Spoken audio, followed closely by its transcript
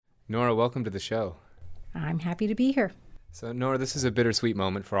Nora, welcome to the show. I'm happy to be here. So, Nora, this is a bittersweet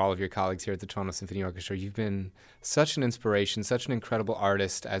moment for all of your colleagues here at the Toronto Symphony Orchestra. You've been such an inspiration, such an incredible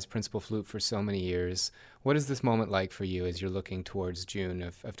artist as principal flute for so many years. What is this moment like for you as you're looking towards June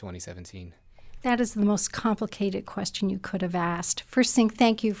of 2017? That is the most complicated question you could have asked. First thing,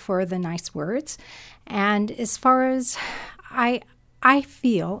 thank you for the nice words. And as far as I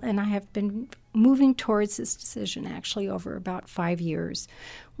feel, and I have been moving towards this decision actually over about 5 years.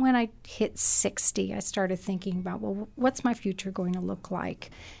 When I hit 60, I started thinking about, well, what's my future going to look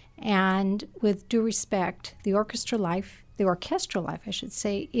like? And with due respect, the orchestral life, I should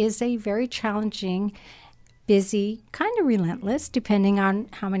say, is a very challenging, busy, kind of relentless, depending on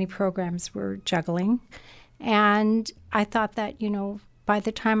how many programs we're juggling. And I thought that, by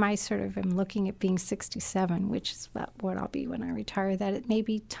the time I sort of am looking at being 67, which is about what I'll be when I retire, that it may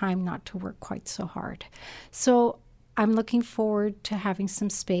be time not to work quite so hard. So I'm looking forward to having some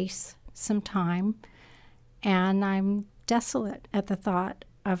space, some time, and I'm desolate at the thought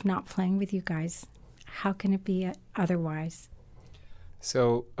of not playing with you guys. How can it be otherwise?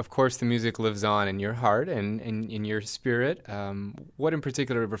 So, of course, the music lives on in your heart and in your spirit. What in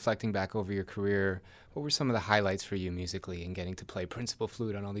particular, reflecting back over your career, what were some of the highlights for you musically in getting to play principal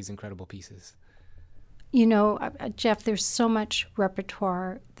flute on all these incredible pieces? Jeff, there's so much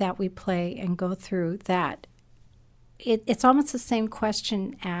repertoire that we play and go through that it's almost the same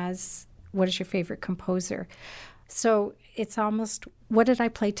question as what is your favorite composer? So it's almost, what did I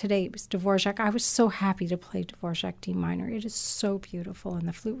play today? It was Dvorak. I was so happy to play Dvorak D minor. It is so beautiful, and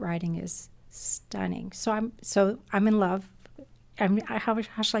the flute writing is stunning. So I'm in love. How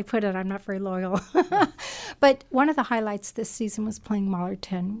shall I put it? I'm not very loyal. But one of the highlights this season was playing Mahler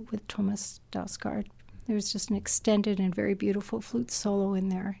 10 with Thomas Dausgaard. There was just an extended and very beautiful flute solo in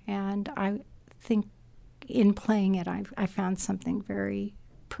there, and I think in playing it, I found something very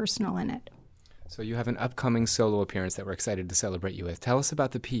personal in it. So you have an upcoming solo appearance that we're excited to celebrate you with. Tell us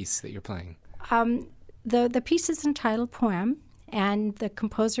about the piece that you're playing. The piece is entitled Poem, and the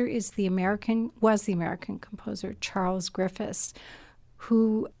composer was the American composer Charles Griffiths,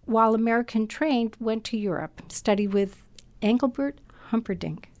 who, while American trained, went to Europe, studied with Engelbert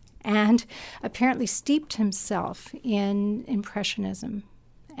Humperdinck, and apparently steeped himself in Impressionism,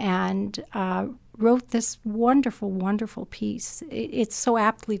 and wrote this wonderful, wonderful piece. It's so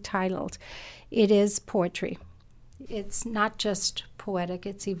aptly titled. It is poetry. It's not just poetic,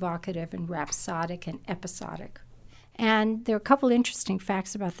 it's evocative and rhapsodic and episodic. And there are a couple interesting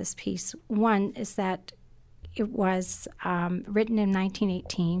facts about this piece. One is that it was written in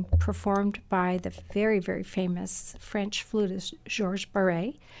 1918, performed by the very, very famous French flutist Georges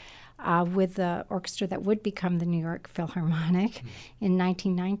Barré, with the orchestra that would become the New York Philharmonic in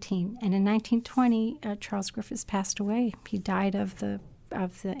 1919. And in 1920, Charles Griffiths passed away. He died of the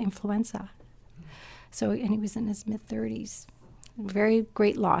influenza. And he was in his mid-30s. Very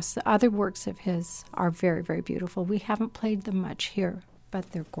great loss. The other works of his are very, very beautiful. We haven't played them much here,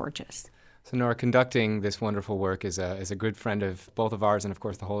 but they're gorgeous. So Nora, conducting this wonderful work is a good friend of both of ours and, of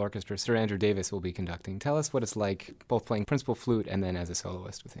course, the whole orchestra. Sir Andrew Davis will be conducting. Tell us what it's like both playing principal flute and then as a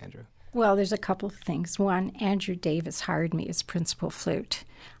soloist with Andrew. Well, there's a couple of things. One, Andrew Davis hired me as principal flute.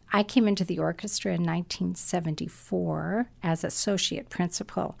 I came into the orchestra in 1974 as associate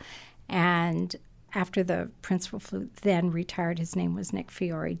principal, and after the principal flute then retired, his name was Nick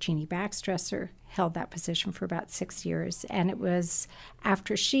Fiore. Jeannie Baxtresser held that position for about 6 years. And it was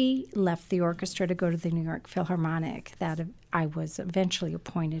after she left the orchestra to go to the New York Philharmonic that I was eventually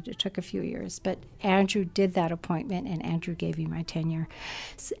appointed. It took a few years. But Andrew did that appointment, and Andrew gave me my tenure.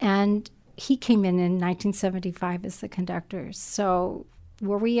 And he came in 1975 as the conductor. So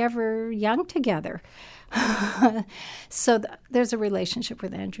were we ever young together? So there's a relationship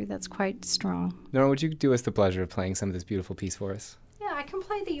with Andrew that's quite strong. Nora, would you do us the pleasure of playing some of this beautiful piece for us? Yeah, I can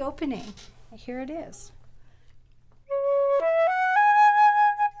play the opening. Here it is.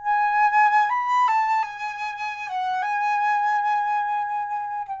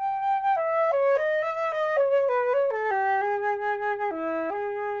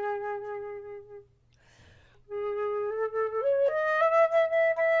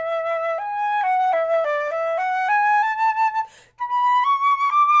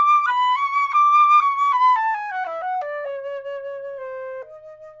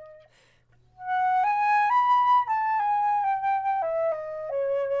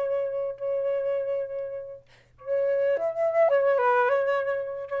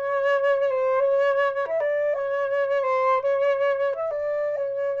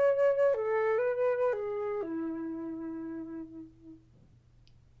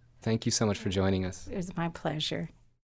 Thank you so much for joining us. It was my pleasure.